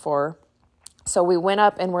Lounge before. So we went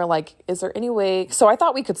up and we're like, is there any way? So I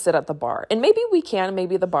thought we could sit at the bar, and maybe we can,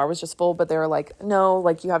 maybe the bar was just full, but they were like, no,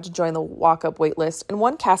 like you have to join the walk-up wait list. And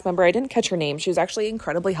one cast member, I didn't catch her name. She was actually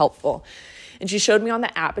incredibly helpful. And she showed me on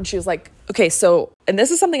the app and she was like, okay, so, and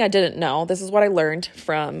this is something I didn't know. This is what I learned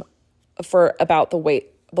about the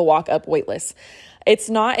walk-up wait list. It's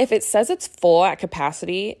not, if it says it's full at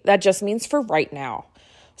capacity, that just means for right now.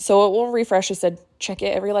 So it will refresh. It said, check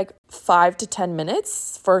it every like 5 to 10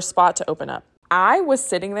 minutes for a spot to open up. I was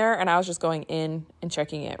sitting there and I was just going in and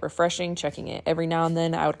checking it, refreshing, checking it. Every now and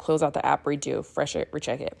then I would close out the app, redo, refresh it,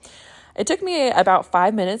 recheck it. It took me about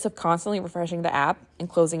 5 minutes of constantly refreshing the app and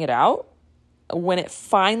closing it out. When it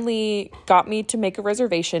finally got me to make a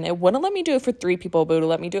reservation, it wouldn't let me do it for 3 people, but it would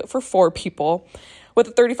let me do it for 4 people with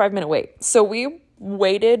a 35-minute wait. So we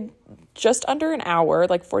waited just under an hour,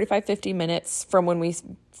 like 45, 50 minutes from when we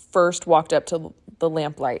first walked up to the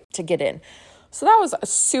lamplight to get in. So that was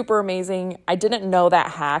super amazing. I didn't know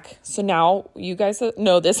that hack. So now you guys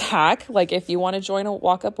know this hack. Like if you want to join a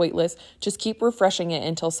walk-up wait list, just keep refreshing it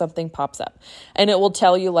until something pops up. And it will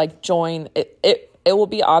tell you like join. It will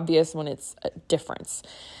be obvious when it's a difference.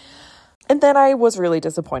 And then I was really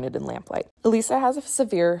disappointed in Lamplight. Elisa has a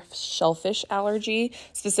severe shellfish allergy,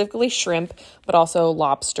 specifically shrimp, but also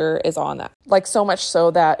lobster is on that. Like so much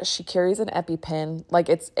so that she carries an EpiPen. Like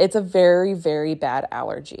it's a very, very bad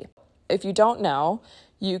allergy. If you don't know,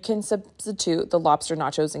 you can substitute the lobster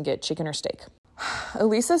nachos and get chicken or steak.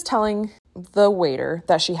 Elisa's telling the waiter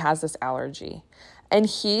that she has this allergy. And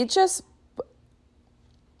he just...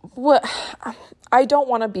 I don't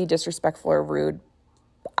want to be disrespectful or rude.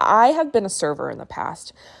 I have been a server in the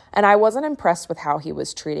past, and I wasn't impressed with how he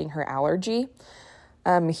was treating her allergy.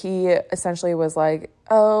 He essentially was like,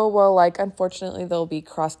 oh, well, like, unfortunately, there'll be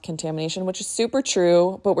cross-contamination, which is super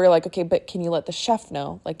true. But we're like, okay, but can you let the chef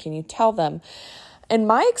know? Like, can you tell them? In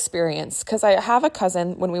my experience, because I have a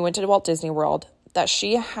cousin, when we went to Walt Disney World, that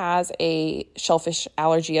she has a shellfish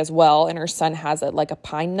allergy as well. And her son has a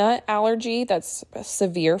pine nut allergy that's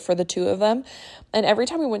severe for the two of them. And every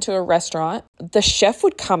time we went to a restaurant, the chef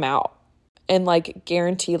would come out and like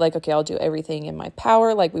guarantee like, okay, I'll do everything in my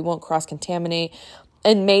power. Like we won't cross-contaminate,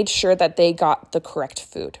 and made sure that they got the correct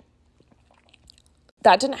food.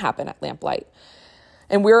 That didn't happen at Lamplight.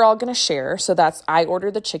 And we were all going to share. So I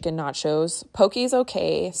ordered the chicken nachos. Poke's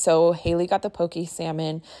okay. So Haley got the poke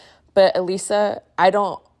salmon. But Elisa, I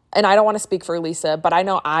don't want to speak for Elisa, but I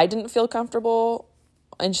know I didn't feel comfortable.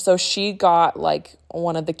 And so she got like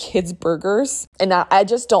one of the kids' burgers. And I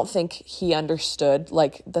just don't think he understood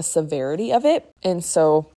like the severity of it. And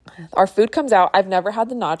so our food comes out. I've never had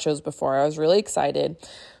the nachos before. I was really excited.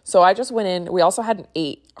 So I just went in. We also hadn't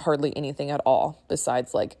ate hardly anything at all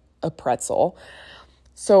besides like a pretzel.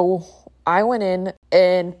 So I went in,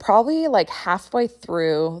 and probably like halfway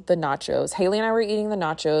through the nachos, Haley and I were eating the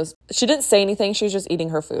nachos. She didn't say anything. She was just eating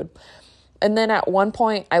her food. And then at one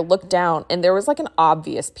point I looked down and there was like an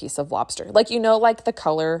obvious piece of lobster. Like, like the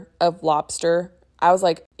color of lobster. I was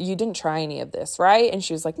like, you didn't try any of this, right? And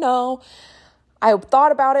she was like, no. I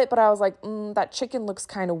thought about it, but I was like, that chicken looks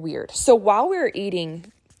kind of weird. So while we were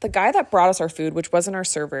eating, the guy that brought us our food, which wasn't our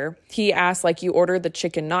server, he asked, like, you ordered the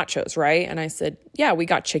chicken nachos, right? And I said, yeah, we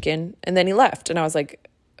got chicken. And then he left. And I was like,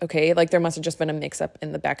 okay, like there must have just been a mix-up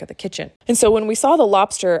in the back of the kitchen. And so when we saw the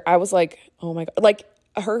lobster, I was like, oh my God. Like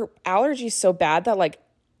her allergy's so bad that like,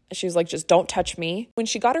 she was like, just don't touch me. When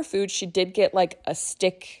she got her food, she did get like a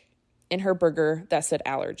stick in her burger that said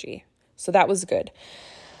allergy. So that was good.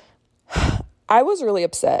 I was really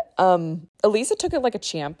upset. Elisa took it like a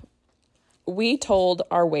champ. We told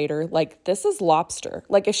our waiter, like, this is lobster.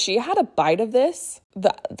 Like, if she had a bite of this,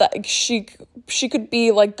 she could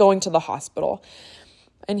be, like, going to the hospital.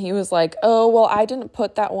 And he was like, oh, well, I didn't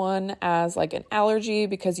put that one as, like, an allergy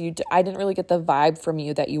because I didn't really get the vibe from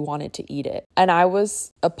you that you wanted to eat it. And I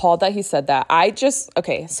was appalled that he said that.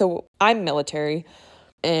 Okay, so I'm military,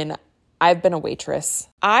 and I've been a waitress.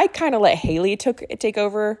 I kind of let Haley take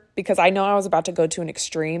over because I know I was about to go to an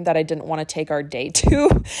extreme that I didn't want to take our day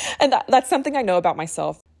to. And that's something I know about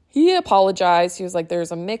myself. He apologized. He was like,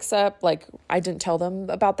 there's a mix up. Like, I didn't tell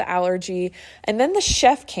them about the allergy. And then the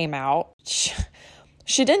chef came out.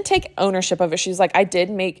 She didn't take ownership of it. She's like,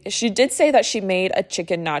 she did say that she made a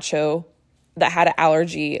chicken nacho that had an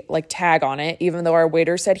allergy like tag on it, even though our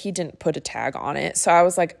waiter said he didn't put a tag on it. So I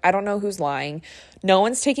was like, I don't know who's lying. No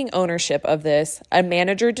one's taking ownership of this. A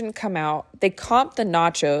manager didn't come out. They comped the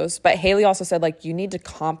nachos, but Haley also said, like, you need to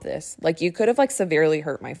comp this. Like, you could have like severely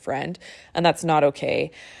hurt my friend, and that's not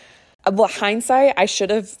okay. Well, hindsight, I should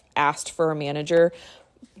have asked for a manager,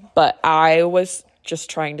 but I was just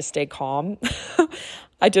trying to stay calm.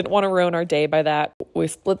 I didn't want to ruin our day by that. We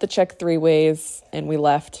split the check 3 ways and we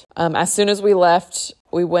left. As soon as we left,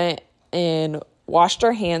 we went and washed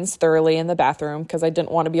our hands thoroughly in the bathroom because I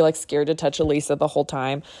didn't want to be like scared to touch Elisa the whole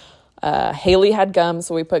time. Haley had gum,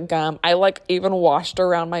 so we put gum. I like even washed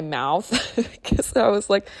around my mouth because I was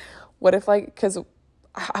like, what if because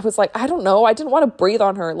I was like, I don't know. I didn't want to breathe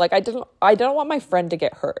on her. Like I didn't want my friend to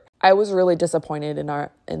get hurt. I was really disappointed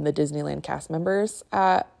in the Disneyland cast members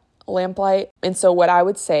at Lamplight. And so what I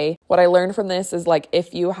would say, what I learned from this is like,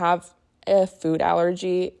 if you have a food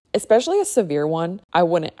allergy, especially a severe one, I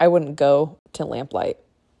wouldn't go to Lamplight.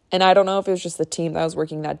 And I don't know if it was just the team that was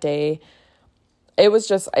working that day. It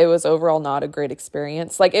was overall not a great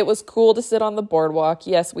experience. Like, it was cool to sit on the boardwalk.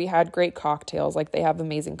 Yes, we had great cocktails. Like, they have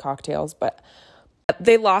amazing cocktails, but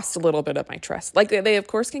they lost a little bit of my trust. Like, they of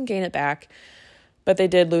course can gain it back, but they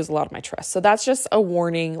did lose a lot of my trust. So that's just a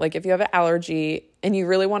warning. Like, if you have an allergy and you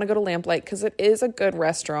really want to go to Lamplight, because it is a good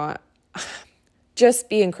restaurant, just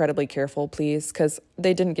be incredibly careful, please, because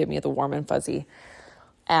they didn't give me the warm and fuzzy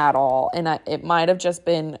at all. And it might have just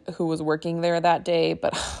been who was working there that day,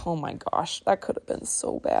 but oh my gosh, that could have been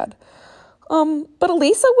so bad. But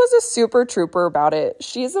Elisa was a super trooper about it.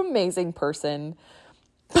 She's an amazing person.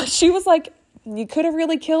 But she was like, you could have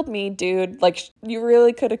really killed me, dude. Like, you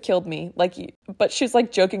really could have killed me. But she's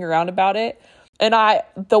like joking around about it. And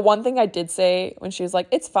the one thing I did say when she was like,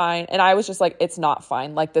 it's fine. And I was just like, it's not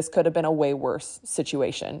fine. Like, this could have been a way worse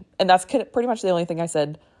situation. And that's pretty much the only thing I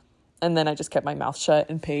said. And then I just kept my mouth shut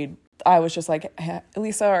and paid. I was just like, hey,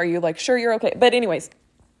 Lisa, are you like, sure you're okay? But anyways,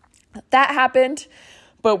 that happened,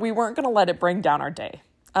 but we weren't going to let it bring down our day.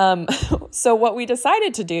 So what we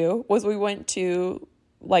decided to do was we went to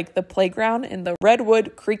like the playground in the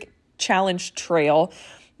Redwood Creek Challenge Trail,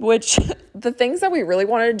 which the things that we really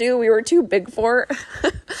wanted to do, we were too big for,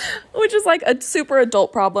 which is like a super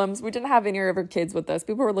adult problems. We didn't have any of our kids with us.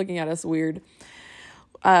 People were looking at us weird.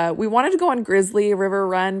 We wanted to go on Grizzly River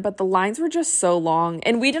Run, but the lines were just so long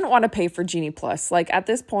and we didn't want to pay for Genie Plus. Like, at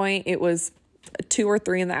this point, it was 2 or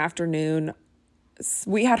 3 in the afternoon.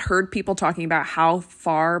 We had heard people talking about how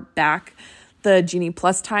far back the Genie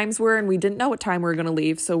Plus times were, and we didn't know what time we were going to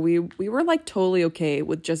leave. So we were like totally okay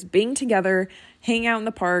with just being together, hanging out in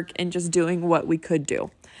the park, and just doing what we could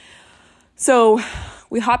do. So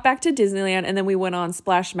we hopped back to Disneyland, and then we went on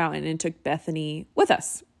Splash Mountain and took Bethany with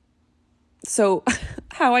us. So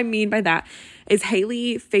how I mean by that is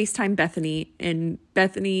Haley FaceTimed Bethany, and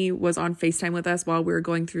Bethany was on FaceTime with us while we were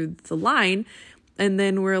going through the line. And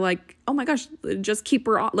then we're like, oh my gosh, just keep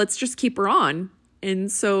her on. Let's just keep her on.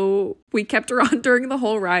 And so we kept her on during the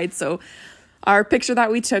whole ride. So our picture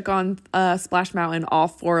that we took on Splash Mountain, all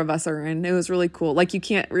 4 of us are in. It was really cool. Like, you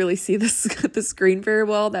can't really see the screen very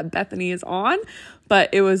well that Bethany is on,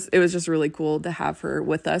 but it was just really cool to have her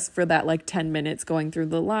with us for that like 10 minutes going through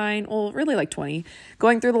the line. Well, really like 20,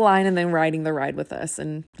 going through the line and then riding the ride with us,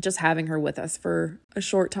 and just having her with us for a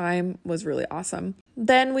short time was really awesome.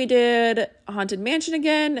 Then we did Haunted Mansion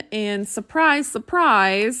again, and surprise,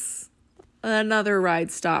 surprise, another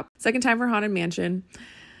ride stop. Second time for Haunted Mansion.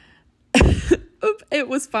 It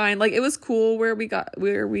was fine. Like, it was cool where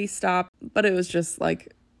we stopped, but it was just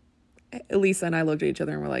like, Elisa and I looked at each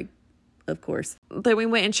other and we're like, of course. Then we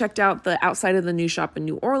went and checked out the outside of the new shop in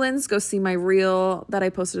New Orleans. Go see my reel that I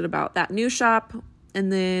posted about that new shop.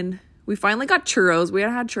 And then we finally got churros. We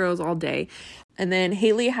had churros all day. And then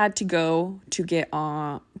Haley had to go to get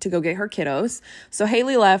her kiddos. So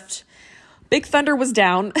Haley left. Big Thunder was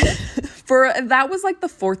down. That was like the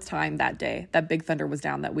 4th time that day that Big Thunder was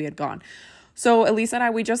down that we had gone. So Elisa and I,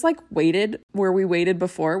 we just like waited where we waited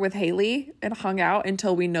before with Haley and hung out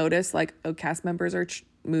until we noticed like, oh, cast members are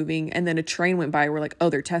moving. And then a train went by. We're like, oh,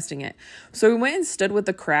 they're testing it. So we went and stood with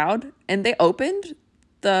the crowd, and they opened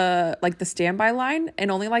the standby line,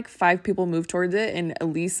 and only like 5 people moved towards it. And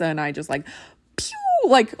Elisa and I just like, pew,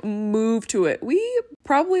 like moved to it. We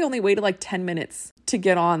probably only waited like 10 minutes to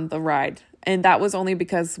get on the ride. And that was only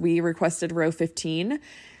because we requested row 15.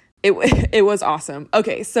 It was awesome.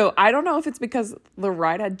 Okay, so I don't know if it's because the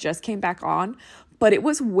ride had just came back on, but it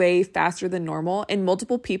was way faster than normal. And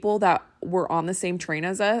multiple people that were on the same train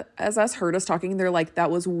as us heard us talking. They're like,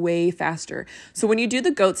 that was way faster. So when you do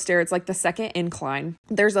the goat stair, it's like the second incline.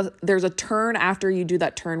 There's a turn after you do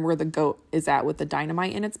that turn where the goat is at with the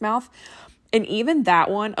dynamite in its mouth. And even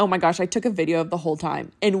that one, oh my gosh, I took a video of the whole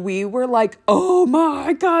time, and we were like, oh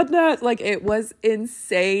my goodness. Like, it was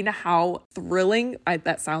insane how thrilling,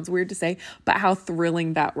 that sounds weird to say, but how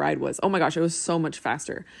thrilling that ride was. Oh my gosh, it was so much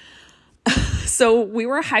faster. So we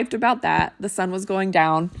were hyped about that. The sun was going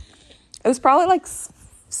down. It was probably like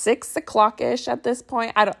 6 o'clock-ish at this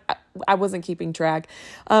point. I wasn't keeping track.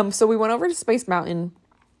 So we went over to Space Mountain.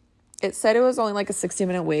 It said it was only like a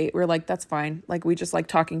 60-minute wait. We're like, that's fine. Like, we just like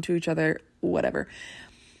talking to each other, whatever.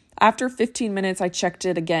 After 15 minutes, I checked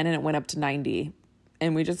it again and it went up to 90.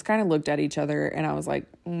 And we just kind of looked at each other, and I was like,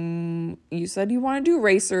 you said you want to do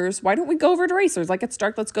racers. Why don't we go over to racers? Like, it's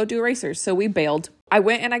dark. Let's go do racers. So we bailed. I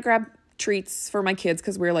went and I grabbed treats for my kids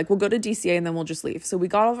because we were like, we'll go to DCA and then we'll just leave. So we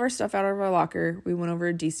got all of our stuff out of our locker. We went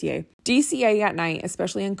over to DCA. DCA at night,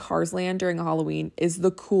 especially in Cars Land during Halloween, is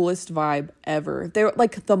the coolest vibe ever. There,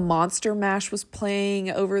 like, the Monster Mash was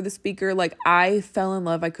playing over the speaker. Like, I fell in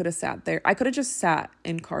love. I could have sat there. I could have just sat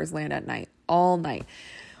in Cars Land at night, all night.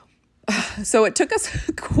 So it took us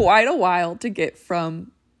quite a while to get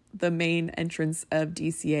from the main entrance of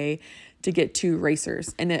DCA to get to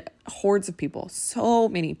racers, and hordes of people, so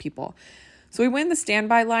many people. So we went in the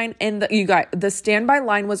standby line, and the standby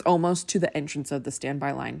line was almost to the entrance of the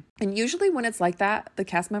standby line. And usually when it's like that, the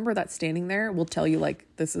cast member that's standing there will tell you like,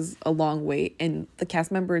 this is a long wait, and the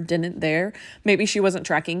cast member didn't there. Maybe she wasn't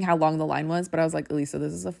tracking how long the line was, but I was like, Elisa,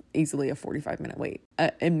 this is easily a 45-minute wait,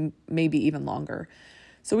 and maybe even longer.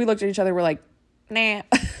 So we looked at each other, we're like, nah.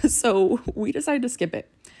 So we decided to skip it.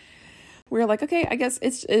 We were like, okay, I guess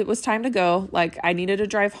it was time to go. Like, I needed to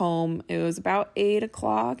drive home. It was about 9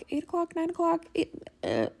 o'clock,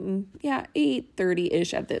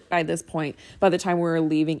 8:30-ish by this point, by the time we were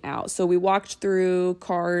leaving out. So we walked through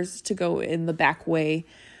cars to go in the back way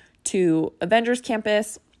to Avengers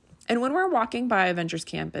Campus. And when we're walking by Avengers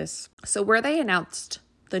Campus, so where they announced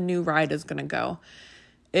the new ride is going to go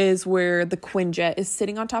is where the Quinjet is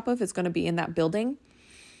sitting on top of. It's going to be in that building.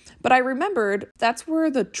 But I remembered that's where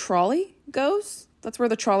the trolley goes. That's where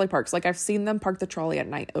the trolley parks. Like, I've seen them park the trolley at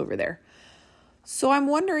night over there. So I'm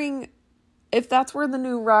wondering if that's where the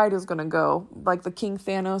new ride is going to go. Like the King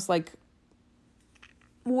Thanos, like,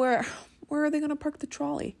 where are they going to park the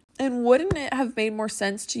trolley? And wouldn't it have made more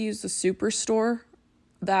sense to use the Superstore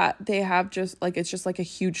that they have, just like, it's just like a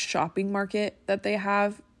huge shopping market that they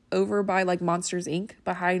have over by like Monsters Inc.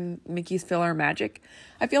 behind Mickey's Philhar Magic?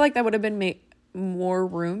 I feel like that would have been more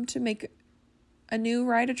room to make a new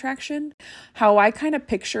ride attraction. How I kind of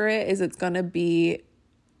picture it is it's going to be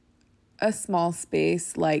a small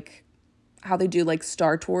space, like how they do like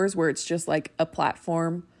Star Tours, where it's just like a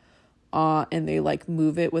platform and they like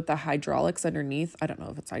move it with the hydraulics underneath. I don't know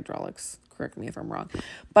if it's hydraulics. Correct me if I'm wrong.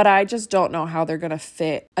 But I just don't know how they're going to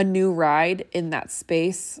fit a new ride in that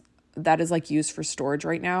space that is like used for storage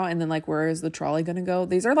right now. And then like, where is the trolley going to go?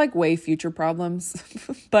 These are like way future problems.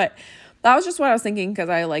 But that was just what I was thinking, because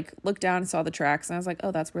I like looked down and saw the tracks and I was like,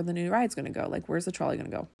 oh, that's where the new ride's going to go. Like, where's the trolley going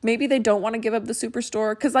to go? Maybe they don't want to give up the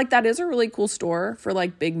Superstore, because like that is a really cool store for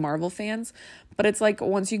like big Marvel fans. But it's like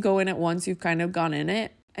once you go in it once, you've kind of gone in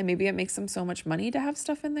it. And maybe it makes them so much money to have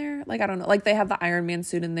stuff in there. Like, I don't know. Like they have the Iron Man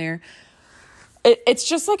suit in there. It's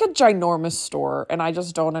just like a ginormous store, and I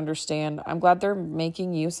just don't understand. I'm glad they're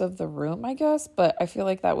making use of the room, I guess, but I feel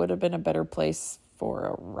like that would have been a better place for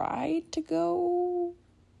a ride to go.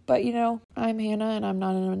 But, you know, I'm Hannah, and I'm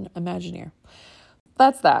not an Imagineer.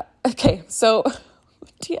 That's that. Okay, so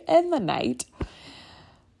to end the night,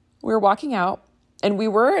 we were walking out, and we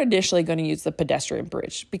were initially going to use the pedestrian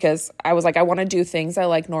bridge, because I was like, I want to do things I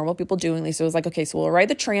like normal people doing. So it was like, okay, so we'll ride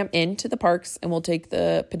the tram into the parks and we'll take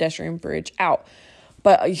the pedestrian bridge out.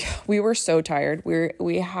 But we were so tired.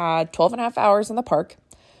 We had 12 and a half hours in the park.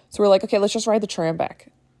 So we're like, okay, let's just ride the tram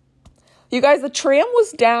back. You guys, the tram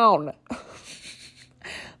was down.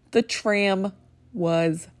 The tram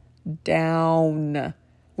was down.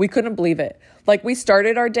 We couldn't believe it. Like, we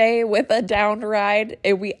started our day with a down ride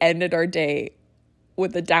and we ended our day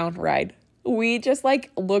with a down ride. We just like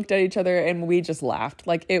looked at each other and we just laughed.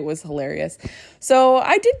 Like, it was hilarious. So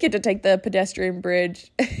I did get to take the pedestrian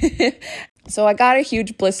bridge. So I got a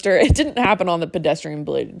huge blister. It didn't happen on the pedestrian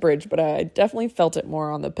bridge, but I definitely felt it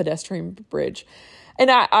more on the pedestrian bridge. And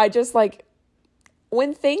I just like,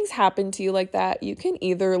 when things happen to you like that, you can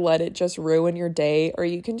either let it just ruin your day, or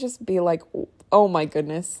you can just be like, oh my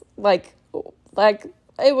goodness. Like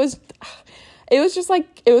it was just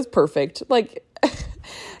like, it was perfect. Like,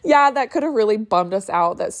 yeah, that could have really bummed us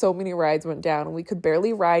out that so many rides went down and we could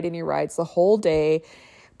barely ride any rides the whole day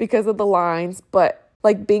because of the lines. But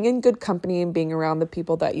like, being in good company and being around the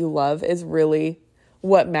people that you love is really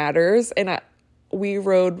what matters. And we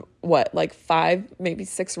rode like 5, maybe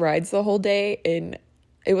 6 rides the whole day. And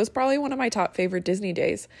it was probably one of my top favorite Disney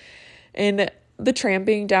days. And the tram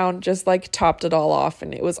being down just like topped it all off.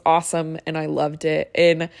 And it was awesome. And I loved it.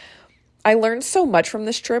 And I learned so much from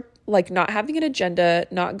this trip, like not having an agenda,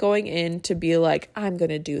 not going in to be like, I'm going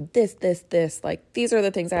to do this. Like, these are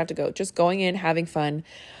the things I have to go. Just going in, having fun,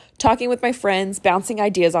 talking with my friends, bouncing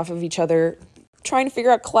ideas off of each other, trying to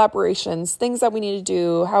figure out collaborations, things that we need to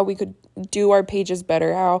do, how we could do our pages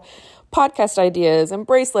better, how podcast ideas and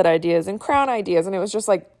bracelet ideas and crown ideas. And it was just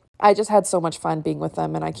like, I just had so much fun being with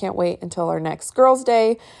them. And I can't wait until our next girls'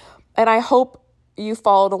 day. And I hope you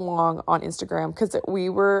followed along on Instagram, because we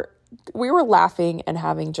were laughing and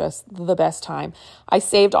having just the best time. I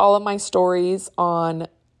saved all of my stories on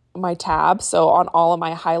my tab. So on all of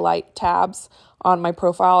my highlight tabs on my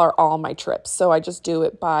profile are all my trips. So I just do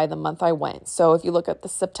it by the month I went. So if you look at the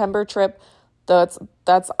September trip, that's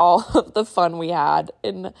all of the fun we had.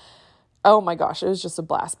 And oh my gosh, it was just a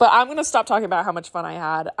blast. But I'm going to stop talking about how much fun I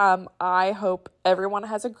had. I hope everyone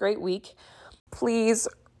has a great week. Please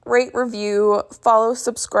rate, review, follow,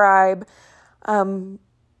 subscribe.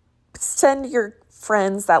 Send your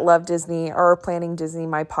friends that love Disney or are planning Disney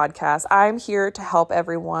my podcast. I'm here to help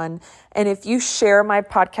everyone. And if you share my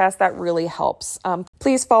podcast, that really helps.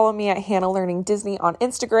 Please follow me at Hannah Learning Disney on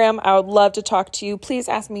Instagram. I would love to talk to you. Please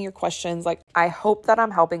ask me your questions. Like, I hope that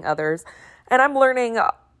I'm helping others and I'm learning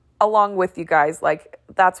along with you guys. Like,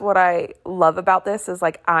 that's what I love about this, is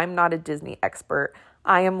like, I'm not a Disney expert.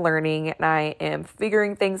 I am learning and I am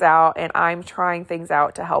figuring things out, and I'm trying things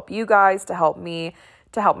out to help you guys, to help me,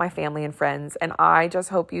 to help my family and friends. And I just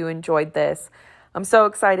hope you enjoyed this. I'm so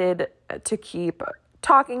excited to keep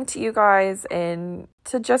talking to you guys and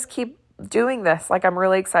to just keep doing this. Like, I'm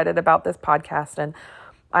really excited about this podcast, and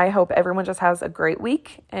I hope everyone just has a great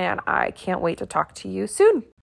week, and I can't wait to talk to you soon.